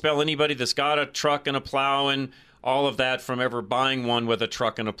 dispel anybody that's got a truck and a plow and all of that from ever buying one with a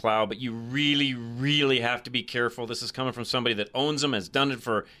truck and a plow, but you really, really have to be careful. This is coming from somebody that owns them, has done it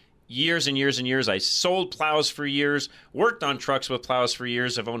for years and years and years. I sold plows for years, worked on trucks with plows for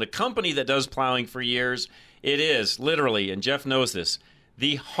years. I've owned a company that does plowing for years. It is literally, and Jeff knows this,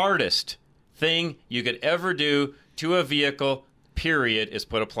 the hardest thing you could ever do to a vehicle, period, is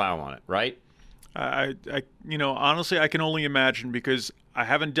put a plow on it, right? I honestly, I can only imagine because I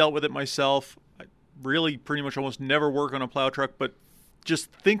haven't dealt with it myself. I really pretty much almost never work on a plow truck, but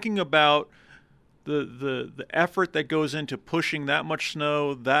just thinking about the effort that goes into pushing that much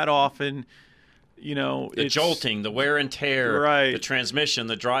snow that often, the jolting, the wear and tear, right, the transmission,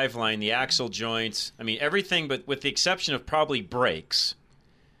 the driveline, the axle joints. I mean, everything, but with the exception of probably brakes,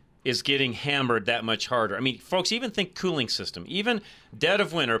 is getting hammered that much harder. I mean, folks, even think cooling system. Even dead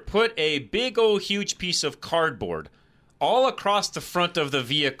of winter, put a big old huge piece of cardboard all across the front of the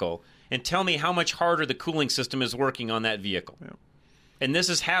vehicle and tell me how much harder the cooling system is working on that vehicle. Yeah. And this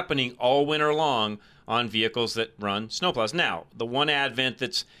is happening all winter long on vehicles that run snowplows. Now, the one advent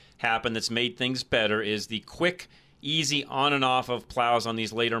that's happened that's made things better is the quick, easy on and off of plows on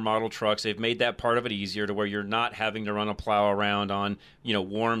these later model trucks. They've made that part of it easier to where you're not having to run a plow around on,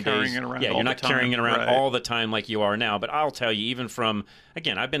 warm days. You're not carrying it around all the time like you are now. But I'll tell you, even from,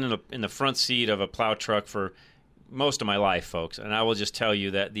 again, I've been in the front seat of a plow truck for most of my life, folks, and I will just tell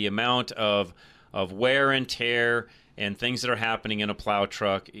you that the amount of wear and tear and things that are happening in a plow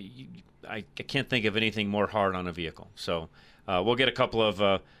truck, I can't think of anything more hard on a vehicle. So we'll get a couple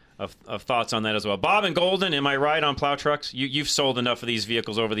of thoughts on that as well. Bob and Golden, am I right on plow trucks? You've sold enough of these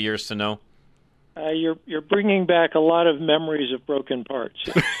vehicles over the years to know. You're bringing back a lot of memories of broken parts.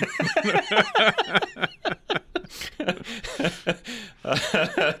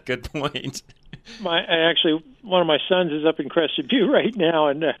 Good point. One of my sons is up in Crested Butte right now,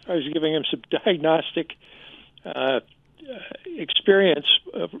 and I was giving him some diagnostic experience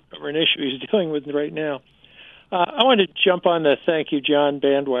of an issue he's dealing with right now. I wanted to jump on the Thank You, John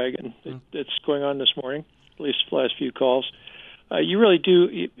bandwagon that's going on this morning, at least the last few calls. You really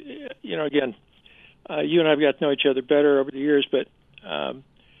do, again, you and I have got to know each other better over the years, but,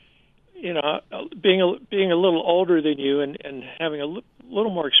 being a little older than you and having a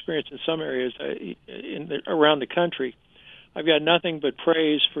little more experience in some areas around the country, I've got nothing but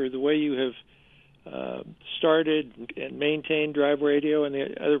praise for the way you have started and maintained Drive Radio and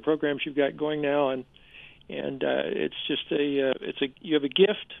the other programs you've got going now, and it's just you have a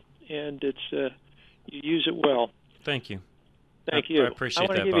gift, and you use it well. Thank you. Thank you. I appreciate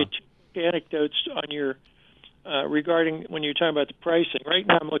that, I want to give you two anecdotes on your regarding when you're talking about the pricing. Right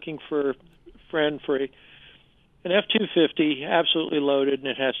now, I'm looking for a friend for an F-250, absolutely loaded, and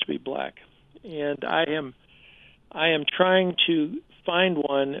it has to be black. And I am trying to find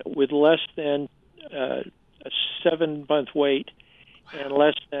one with less than a 7-month wait and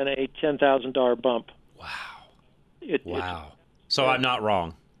less than a $10,000 bump. Wow. So I'm not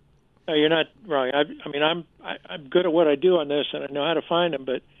wrong. No, you're not wrong. I'm good at what I do on this, and I know how to find them,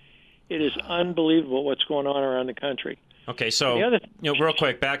 but it is unbelievable what's going on around the country. Okay, so real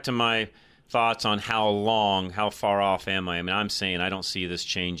quick, back to my thoughts on how far off am I? I mean, I'm saying I don't see this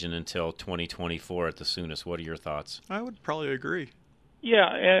changing until 2024 at the soonest. What are your thoughts? I would probably agree.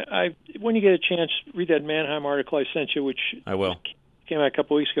 Yeah, when you get a chance, read that Mannheim article I sent you, which I will. Came out a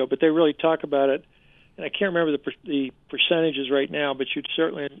couple weeks ago, but they really talk about it. And I can't remember the percentages right now, but you'd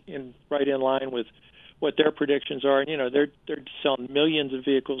certainly right in line with what their predictions are. And they're selling millions of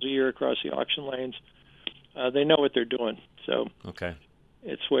vehicles a year across the auction lanes. They know what they're doing, so okay,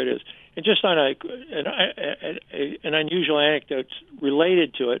 it's the way it is. And just on an unusual anecdote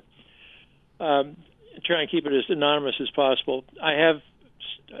related to it, try and keep it as anonymous as possible. I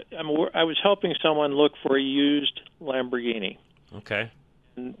was helping someone look for a used Lamborghini. Okay,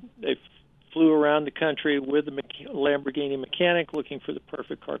 and they flew around the country with a Lamborghini mechanic looking for the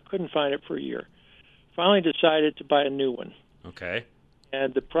perfect car. Couldn't find it for a year. Finally decided to buy a new one. Okay.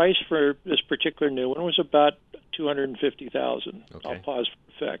 And the price for this particular new one was about $250,000. Okay. I'll pause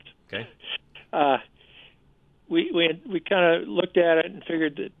for effect. Okay. We kind of looked at it and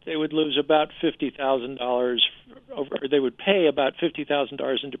figured that they would lose about $50,000 or they would pay about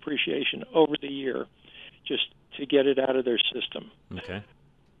 $50,000 in depreciation over the year just to get it out of their system. Okay.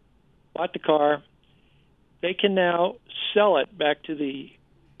 Bought the car. They can now sell it back to the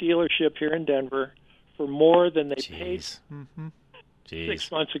dealership here in Denver for more than they paid. Mm-hmm.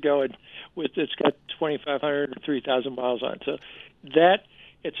 6 months ago, and it's got 2,500 or 3,000 miles on it. So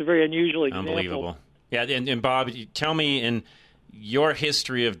it's a very unusual example. Unbelievable. Yeah, and Bob, tell me, in your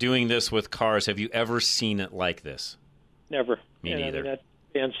history of doing this with cars, have you ever seen it like this? Never. Me neither. I mean, that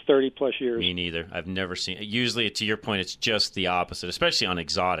spans 30-plus years. Me neither. I've never seen it. Usually, to your point, it's just the opposite, especially on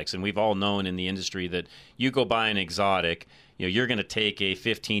exotics. And we've all known in the industry that you go buy an exotic, you're going to take a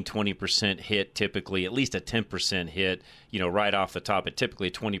 15, 20% hit, typically, at least a 10% hit, right off the top, but typically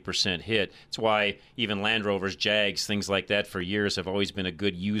a 20% hit. That's why even Land Rovers, Jags, things like that for years have always been a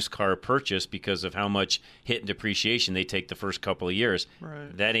good used car purchase because of how much hit and depreciation they take the first couple of years.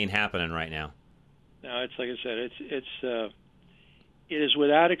 Right. That ain't happening right now. No, it's like I said, it is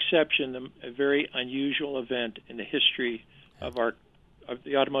without exception a very unusual event in the history of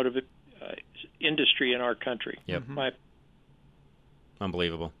the automotive industry in our country. Yep.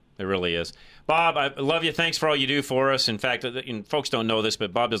 Unbelievable. It really is. Bob, I love you. Thanks for all you do for us. In fact, folks don't know this,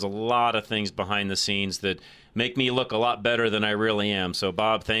 but Bob does a lot of things behind the scenes that make me look a lot better than I really am. So,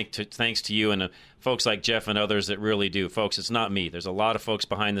 Bob, thanks to you and folks like Jeff and others that really do. Folks, it's not me. There's a lot of folks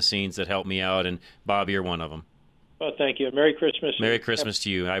behind the scenes that help me out, and, Bob, you're one of them. Well, thank you. Merry Christmas. Merry Christmas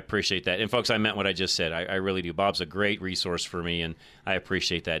to you. I appreciate that. And, folks, I meant what I just said. I really do. Bob's a great resource for me, and I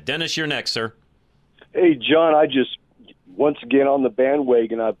appreciate that. Dennis, you're next, sir. Hey, John, once again on the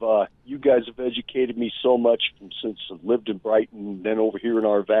bandwagon, you guys have educated me so much since I lived in Brighton and then over here in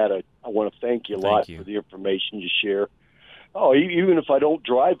Arvada. I want to thank you a lot for the information you share. Oh, even if I don't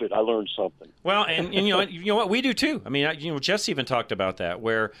drive it, I learned something. Well, and you know what, we do too. I mean, Jeff's even talked about that,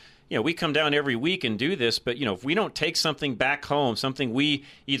 where we come down every week and do this, but if we don't take something back home, something we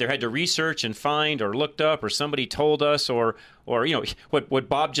either had to research and find or looked up or somebody told us or what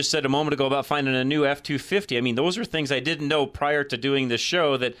Bob just said a moment ago about finding a new F-250. I mean, those are things I didn't know prior to doing this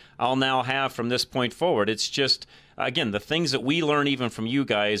show that I'll now have from this point forward. It's just, again, the things that we learn even from you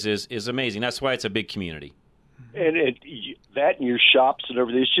guys is amazing. That's why it's a big community. And that and your shops and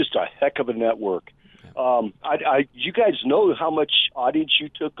everything, it's just a heck of a network. You guys know how much audience you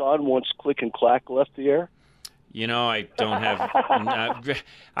took on once Click and Clack left the air? I don't have.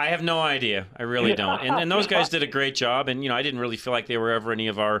 I have no idea. I really don't. And those guys did a great job. And I didn't really feel like they were ever any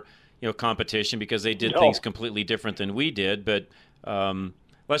of our competition because they did things completely different than we did. But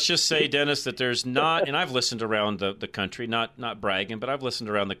let's just say, Dennis, that there's not. And I've listened around the country, not bragging, but I've listened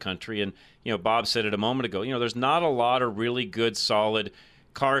around the country. And Bob said it a moment ago. There's not a lot of really good, solid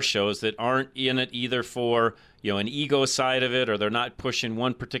car shows that aren't in it either for an ego side of it, or they're not pushing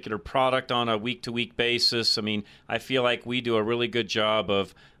one particular product on a week-to-week basis. I mean, I feel like we do a really good job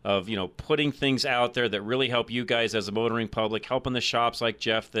of putting things out there that really help you guys as a motoring public, helping the shops like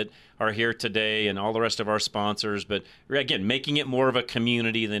Jeff that are here today and all the rest of our sponsors. But again, making it more of a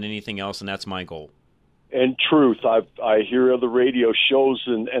community than anything else, and that's my goal. And truth, I hear other radio shows,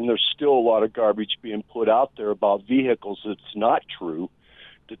 and there's still a lot of garbage being put out there about vehicles that's not true,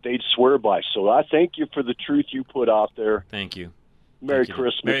 that they'd swear by. So I thank you for the truth you put out there. Thank you. Merry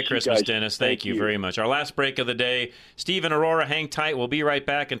Christmas. Merry Christmas, Dennis. Thank you very much. Our last break of the day. Steve and Aurora, hang tight. We'll be right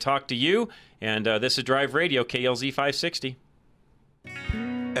back and talk to you. And this is Drive Radio, KLZ 560.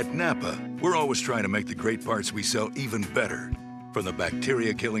 At Napa, we're always trying to make the great parts we sell even better. From the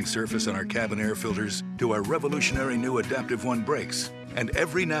bacteria-killing surface on our cabin air filters to our revolutionary new Adaptive One brakes. And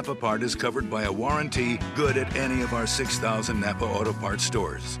every Napa part is covered by a warranty good at any of our 6,000 Napa Auto Parts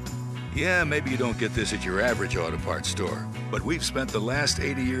stores. Yeah, maybe you don't get this at your average auto parts store, but we've spent the last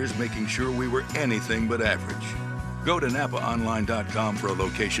 80 years making sure we were anything but average. Go to NapaOnline.com for a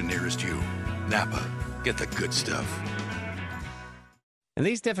location nearest you. Napa, get the good stuff. In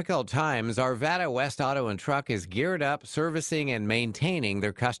these difficult times, Arvada West Auto and Truck is geared up, servicing and maintaining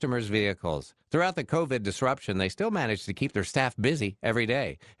their customers' vehicles. Throughout the COVID disruption, they still manage to keep their staff busy every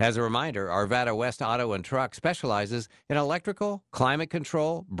day. As a reminder, Arvada West Auto and Truck specializes in electrical, climate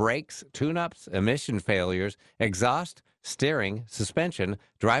control, brakes, tune-ups, emission failures, exhaust, steering, suspension,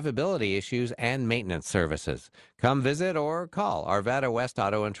 drivability issues, and maintenance services. Come visit or call Arvada West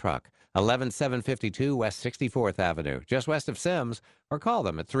Auto and Truck, 11752 West 64th Avenue, just west of Sims, or call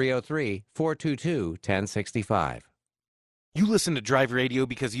them at 303-422-1065. You listen to Drive Radio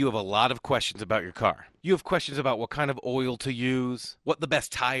because you have a lot of questions about your car. You have questions about what kind of oil to use, what the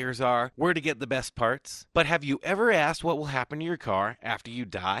best tires are, where to get the best parts. But have you ever asked what will happen to your car after you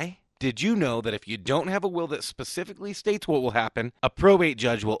die? Did you know that if you don't have a will that specifically states what will happen, a probate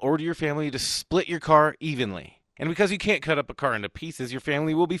judge will order your family to split your car evenly? And because you can't cut up a car into pieces, your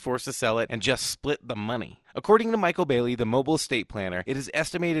family will be forced to sell it and just split the money. According to Michael Bailey, the mobile estate planner, it is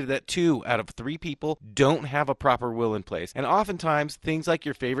estimated that 2 out of 3 people don't have a proper will in place, and oftentimes things like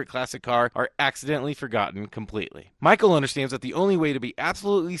your favorite classic car are accidentally forgotten completely. Michael understands that the only way to be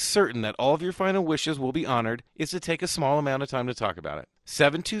absolutely certain that all of your final wishes will be honored is to take a small amount of time to talk about it.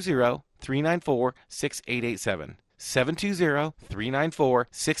 720-394-6887.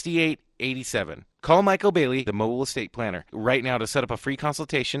 720-394-6887. Call Michael Bailey, the mobile estate planner, right now to set up a free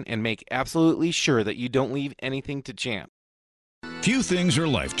consultation and make absolutely sure that you don't leave anything to chance. Few things are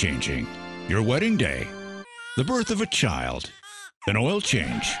life-changing. Your wedding day, the birth of a child, an oil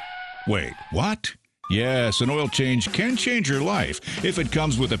change. Wait, what? Yes, an oil change can change your life if it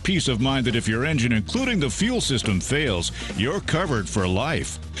comes with a peace of mind that if your engine, including the fuel system, fails, you're covered for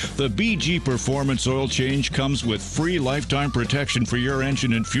life. The BG Performance Oil Change comes with free lifetime protection for your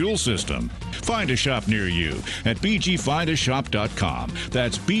engine and fuel system. Find a shop near you at bgfindashop.com.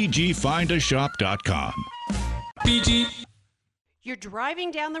 That's bgfindashop.com. BG. You're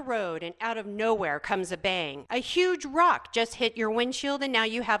driving down the road and out of nowhere comes a bang. A huge rock just hit your windshield and now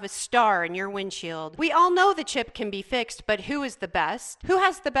you have a star in your windshield. We all know the chip can be fixed, but who is the best? Who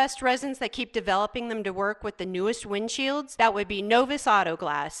has the best resins that keep developing them to work with the newest windshields? That would be Novus Auto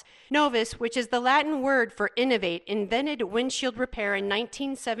Glass. Novus, which is the Latin word for innovate, invented windshield repair in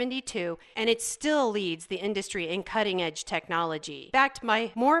 1972, and it still leads the industry in cutting-edge technology. Backed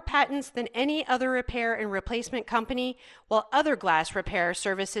by more patents than any other repair and replacement company, while other glass repair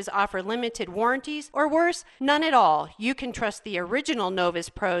services offer limited warranties, or worse, none at all. You can trust the original Novus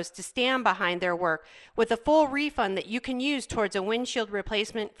pros to stand behind their work with a full refund that you can use towards a windshield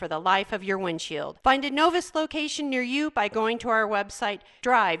replacement for the life of your windshield. Find a Novus location near you by going to our website,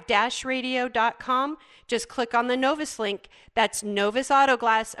 drive-radio.com. Just click on the Novus link. That's Novus Auto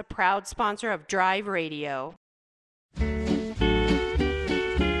Glass, a proud sponsor of Drive Radio.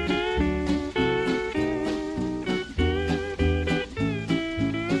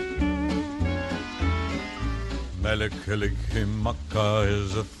 Melikilikimaka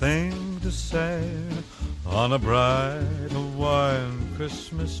is a thing to say on a bright Hawaiian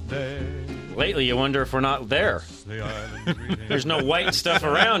Christmas day. Lately, you wonder if we're not there. There's no white stuff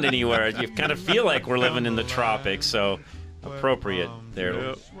around anywhere. You kind of feel like we're living in the tropics, so appropriate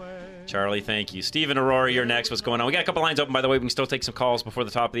there. Charlie, thank you. Stephen Aurora, you're next. What's going on? We got a couple lines open, by the way. We can still take some calls before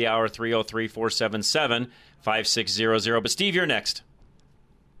the top of the hour, 303-477-5600. But, Steve, you're next.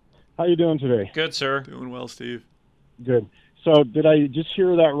 How you doing today? Good, sir. Doing well, Steve. Good. So did I just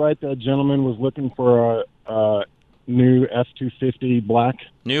hear that right? That gentleman was looking for a new F-250 black?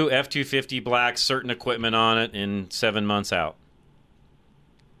 New F-250 black, certain equipment on it in 7 months out.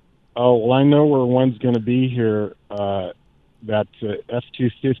 Oh, well, I know where one's going to be here. That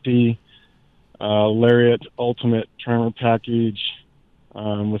F-250 Lariat Ultimate Tremor package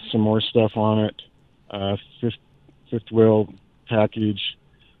with some more stuff on it. Fifth wheel package.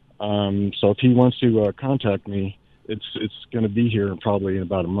 So if he wants to contact me, it's going to be here probably in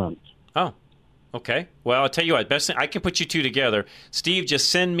about a month. Oh, okay. Well, I'll tell you what. Best thing, I can put you two together. Steve, just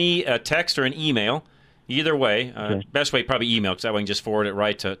send me a text or an email. Either way. Okay. Best way, probably email, because that way I can just forward it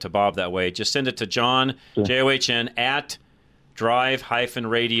right to Bob that way. Just send it to John, sure. John, at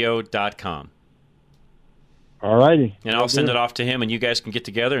drive-radio.com. All righty. And I'll send it off to him, and you guys can get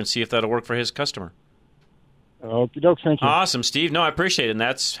together and see if that'll work for his customer. Okie doke, thank you. Awesome, Steve. No, I appreciate it, and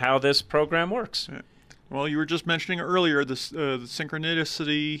that's how this program works. Yeah. Well, you were just mentioning earlier the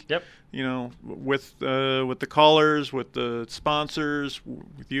synchronicity. Yep. You know, with the callers, with the sponsors,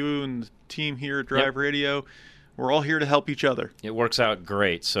 with you and the team here at Drive Radio. We're all here to help each other. It works out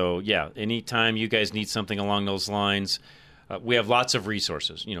great. So, yeah, anytime you guys need something along those lines, we have lots of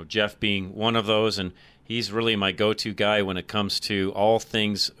resources. You know, Jeff being one of those, and he's really my go-to guy when it comes to all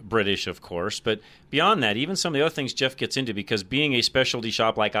things British, of course. But beyond that, even some of the other things Jeff gets into, because being a specialty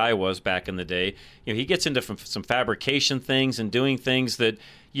shop like I was back in the day, you know, he gets into some fabrication things and doing things that,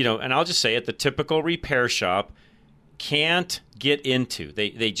 you know, and I'll just say it, the typical repair shop can't get into.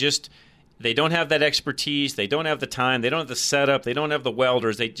 They don't have that expertise. They don't have the time. They don't have the setup. They don't have the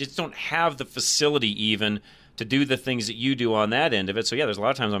welders. They just don't have the facility even to do the things that you do on that end of it. So, yeah, there's a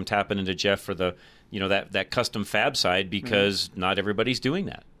lot of times I'm tapping into Jeff for the, you know, that custom fab side, because not everybody's doing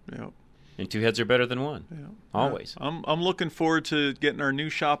that. Yeah. And two heads are better than one. Yeah. Always. I'm looking forward to getting our new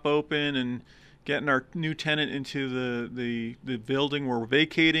shop open and getting our new tenant into the building we're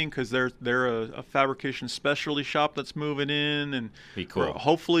vacating, because they're a fabrication specialty shop that's moving in, and be cool.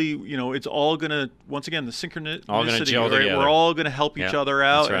 Hopefully, you know, it's all gonna, once again, the synchronicity. All gonna gel together. We're all gonna help each other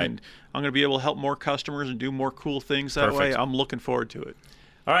out, that's right. And I'm gonna be able to help more customers and do more cool things that way. I'm looking forward to it.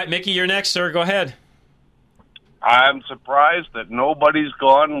 All right, Mickey, you're next, sir. Go ahead. I'm surprised that nobody's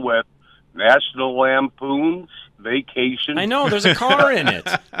gone with National Lampoon's Vacation. I know, there's a car in it.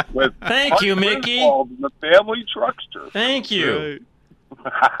 With Thank you, Mickey. The family truckster. Thank you.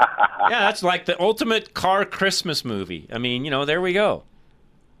 Yeah, that's like the ultimate car Christmas movie. I mean, there we go.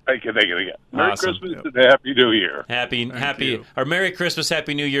 Thank you. Merry Awesome. Christmas and Happy New Year. Merry Christmas,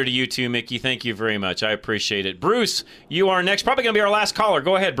 Happy New Year to you too, Mickey. Thank you very much. I appreciate it. Bruce, you are next. Probably going to be our last caller.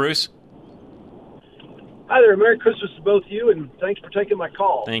 Go ahead, Bruce. Hi there. Merry Christmas to both you, and thanks for taking my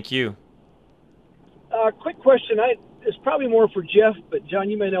call. Thank you. Quick question. It's probably more for Jeff, but John,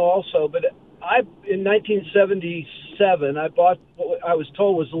 you may know also. But in 1977, I bought what I was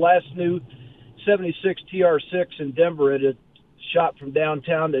told was the last new 76 TR6 in Denver at a shop from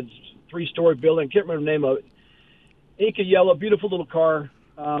downtown. It's a 3-story building. Can't remember the name of it. Inca yellow, beautiful little car.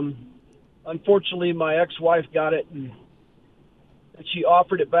 Unfortunately, my ex-wife got it, and she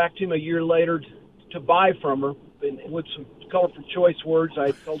offered it back to me a year later to buy from her. And with some colorful choice words,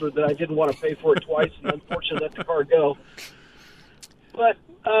 I told her that I didn't want to pay for it twice, and unfortunately let the car go. But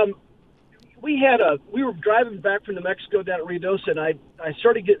we were driving back from New Mexico down at Ruidoso, and I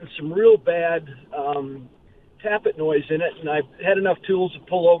started getting some real bad tappet noise in it, and I had enough tools to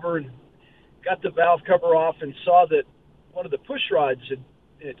pull over and got the valve cover off and saw that one of the push rods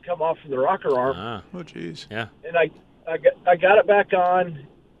had come off from the rocker arm. Oh, geez. Yeah. And I got it back on,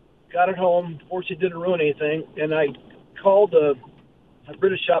 got it home. Fortunately, didn't ruin anything. And I called a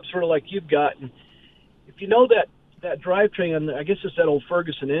British shop, sort of like you've got. And if you know that drivetrain, I guess it's that old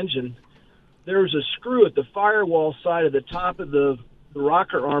Ferguson engine, there's a screw at the firewall side of the top of the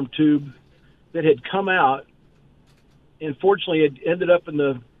rocker arm tube that had come out. And fortunately, it ended up in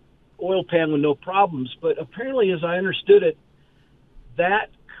the oil pan with no problems. But apparently, as I understood it, that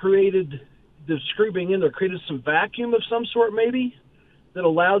created the screw being in there created some vacuum of some sort, maybe, that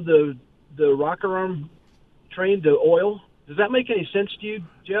allowed the rocker arm train to oil. Does that make any sense to you,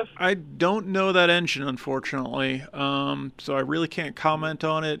 Jeff? I don't know that engine, unfortunately, so I really can't comment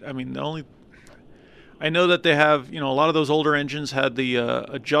on it. I mean, I know that they have, a lot of those older engines had the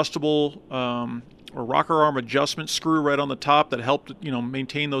adjustable or rocker arm adjustment screw right on the top that helped,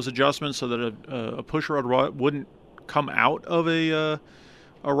 maintain those adjustments so that a push rod wouldn't come out of a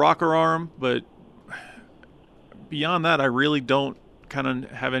rocker arm. But beyond that, I really don't kind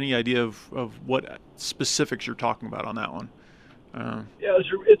of have any idea of what specifics you're talking about on that one. Yeah,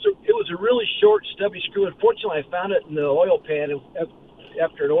 it was a really short, stubby screw. Unfortunately, I found it in the oil pan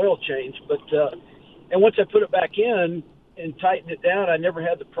after an oil change. But and once I put it back in and tightened it down, I never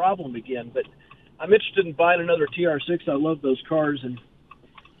had the problem again. But I'm interested in buying another TR6. I love those cars, and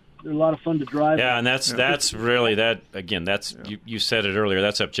they're a lot of fun to drive. Yeah, and that's really that. Again, that's you said it earlier.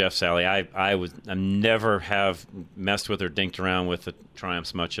 That's up Jeff's alley. I never have messed with or dinked around with the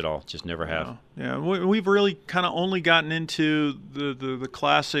Triumphs much at all. Just never have. Yeah, we've really kind of only gotten into the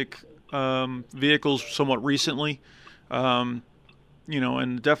classic vehicles somewhat recently. And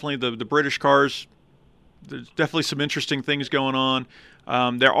definitely the British cars. There's definitely some interesting things going on.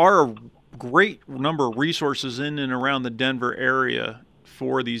 There are a great number of resources in and around the Denver area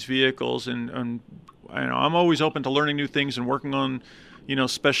for these vehicles, and I'm always open to learning new things and working on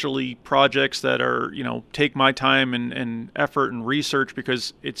specialty projects that are take my time and effort and research,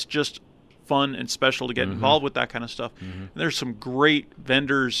 because it's just fun and special to get involved with that kind of stuff. And there's some great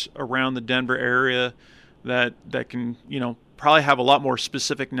vendors around the Denver area that can probably have a lot more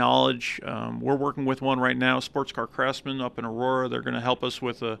specific knowledge. We're working with one right now, Sports Car Craftsman up in Aurora. They're going to help us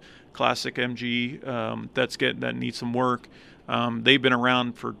with a classic MG that needs some work. They've been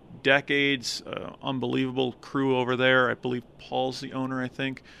around for decades. Unbelievable crew over there. I believe Paul's the owner, I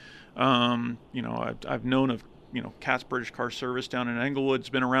think. I've known of Cat's British Car Service down in Englewood. It's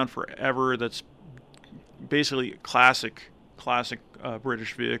been around forever. That's basically classic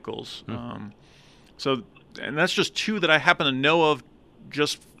British vehicles. And that's just two that I happen to know of,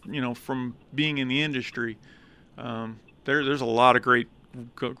 just from being in the industry. There's a lot of great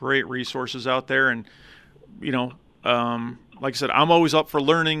resources out there, and like I said, I'm always up for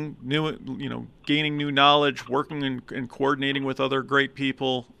learning new, gaining new knowledge, working and coordinating with other great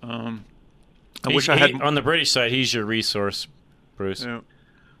people. I wish I had on the British side. He's your resource, Bruce. Yeah.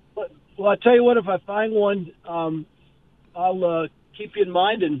 Well, I tell you what, if I find one, I'll keep you in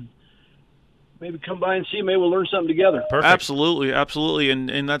mind and maybe come by and see. Maybe we'll learn something together. Perfect. Absolutely,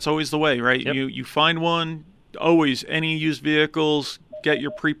 and that's always the way, right? Yep. You find one. Always, any used vehicles, get your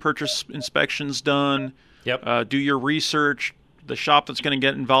pre-purchase inspections done. Yep. Do your research. The shop that's going to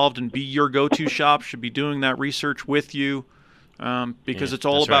get involved and be your go-to shop should be doing that research with you, because it's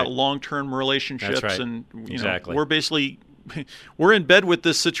all about long-term relationships. That's right. And exactly. We're basically we're in bed with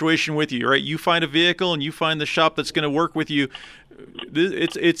this situation with you, right? You find a vehicle and you find the shop that's going to work with you.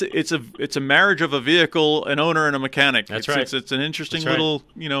 It's a marriage of a vehicle, an owner, and a mechanic. That's right. It's an interesting little,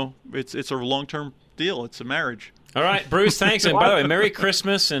 it's a long-term deal. It's a marriage. All right, Bruce, thanks. And by the way, Merry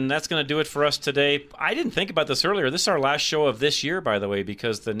Christmas, and that's going to do it for us today. I didn't think about this earlier. This is our last show of this year, by the way,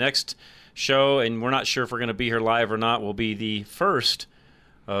 because the next show, and we're not sure if we're going to be here live or not, will be the 1st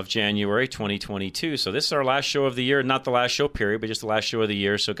of January 2022. So this is our last show of the year, not the last show period, but just the last show of the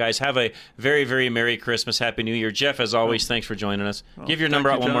year. So guys, have a very, very Merry Christmas, Happy New Year. Jeff, as always, thanks for joining us. Give your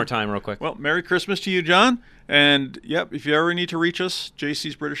number out one more time real quick. Well, Merry Christmas to you, John. And, if you ever need to reach us,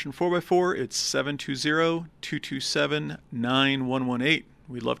 JC's British and 4x4, it's 720-227-9118.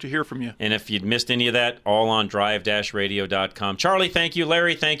 We'd love to hear from you. And if you'd missed any of that, all on drive-radio.com. Charlie, thank you.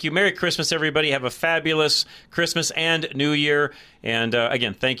 Larry, thank you. Merry Christmas, everybody. Have a fabulous Christmas and New Year. And,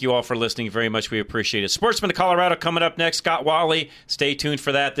 again, thank you all for listening very much. We appreciate it. Sportsman of Colorado coming up next. Scott Wally. Stay tuned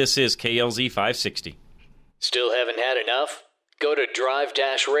for that. This is KLZ 560. Still haven't had enough? Go to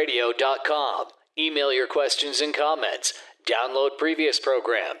drive-radio.com. Email your questions and comments. Download previous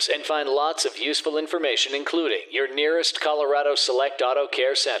programs and find lots of useful information, including your nearest Colorado Select Auto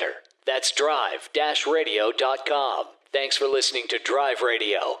Care Center. That's drive-radio.com. Thanks for listening to Drive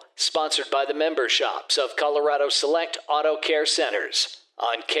Radio, sponsored by the member shops of Colorado Select Auto Care Centers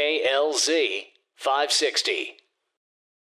on KLZ 560.